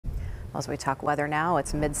As we talk weather now,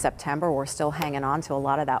 it's mid-September. We're still hanging on to a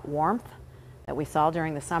lot of that warmth that we saw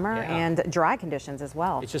during the summer and dry conditions as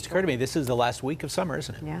well. It just occurred to me, this is the last week of summer,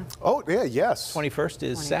 isn't it? Yeah. Oh, yeah, yes. 21st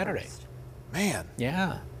is Saturday. Man.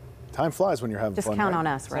 Yeah. Time flies when you're having Just fun. Just count right? on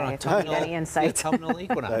us, right? If you need any insights. The autumnal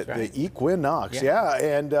equinox, right? The equinox, yeah.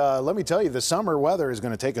 And let me tell you, the summer weather is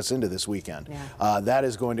going to take us into this weekend. Yeah. That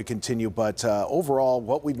is going to continue. But overall,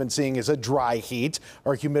 what we've been seeing is a dry heat.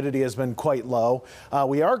 Our humidity has been quite low.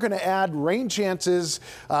 We are going to add rain chances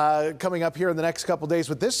coming up here in the next couple days.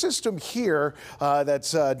 With this system here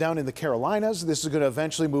that's down in the Carolinas, this is going to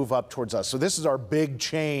eventually move up towards us. So this is our big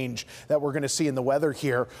change that we're going to see in the weather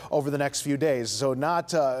here over the next few days. So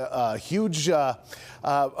not a huge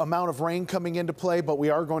amount of rain coming into play, but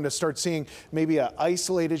we are going to start seeing maybe an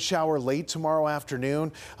isolated shower late tomorrow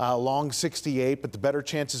afternoon along 68, but the better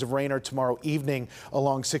chances of rain are tomorrow evening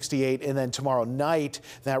along 68, and then tomorrow night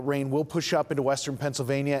that rain will push up into western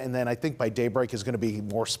Pennsylvania, and then I think by daybreak is going to be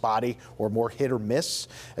more spotty or more hit or miss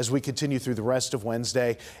as we continue through the rest of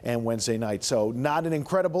Wednesday and Wednesday night. So not an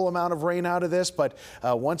incredible amount of rain out of this, but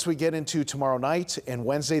once we get into tomorrow night and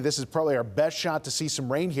Wednesday, this is probably our best shot to see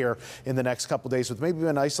some rain here in the next couple days, with maybe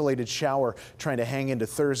an isolated shower trying to hang into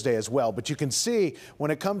Thursday as well. But you can see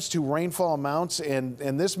when it comes to rainfall amounts, and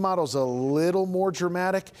this model's a little more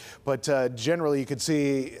dramatic, but generally you can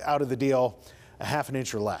see out of the deal a half an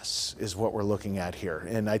inch or less is what we're looking at here.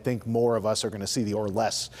 And I think more of us are going to see the or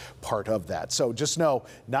less part of that. So just know,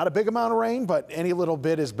 not a big amount of rain, but any little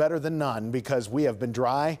bit is better than none, because we have been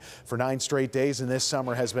dry for 9 straight days, and this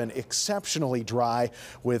summer has been exceptionally dry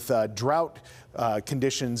with drought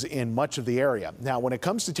conditions in much of the area. Now, when it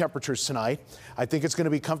comes to temperatures tonight, I think it's going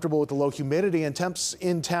to be comfortable with the low humidity and temps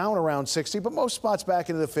in town around 60, but most spots back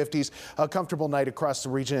into the 50s. A comfortable night across the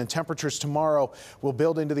region, and temperatures tomorrow will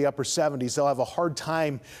build into the upper 70s. They'll have a hard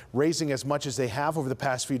time raising as much as they have over the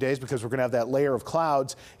past few days, because we're going to have that layer of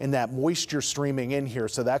clouds and that moisture streaming in here.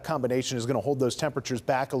 So that combination is going to hold those temperatures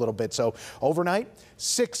back a little bit. So overnight,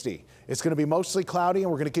 60. It's going to be mostly cloudy,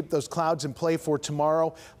 and we're going to keep those clouds in play for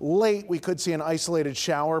tomorrow. Late, we could see an isolated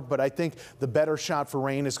shower, but I think the better shot for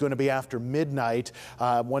rain is going to be after midnight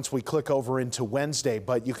once we click over into Wednesday.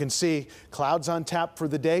 But you can see clouds on tap for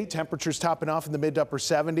the day. Temperatures topping off in the mid to upper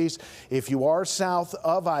 70s. If you are south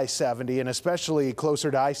of I-70 and especially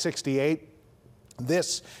closer to I-68,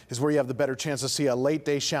 this is where you have the better chance to see a late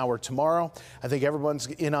day shower tomorrow. I think everyone's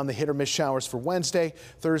in on the hit or miss showers for Wednesday.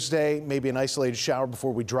 Thursday, maybe an isolated shower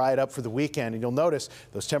before we dry it up for the weekend. And you'll notice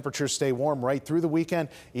those temperatures stay warm right through the weekend,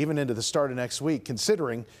 even into the start of next week,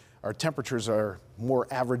 considering our temperatures are more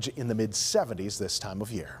average in the mid 70s this time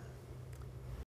of year.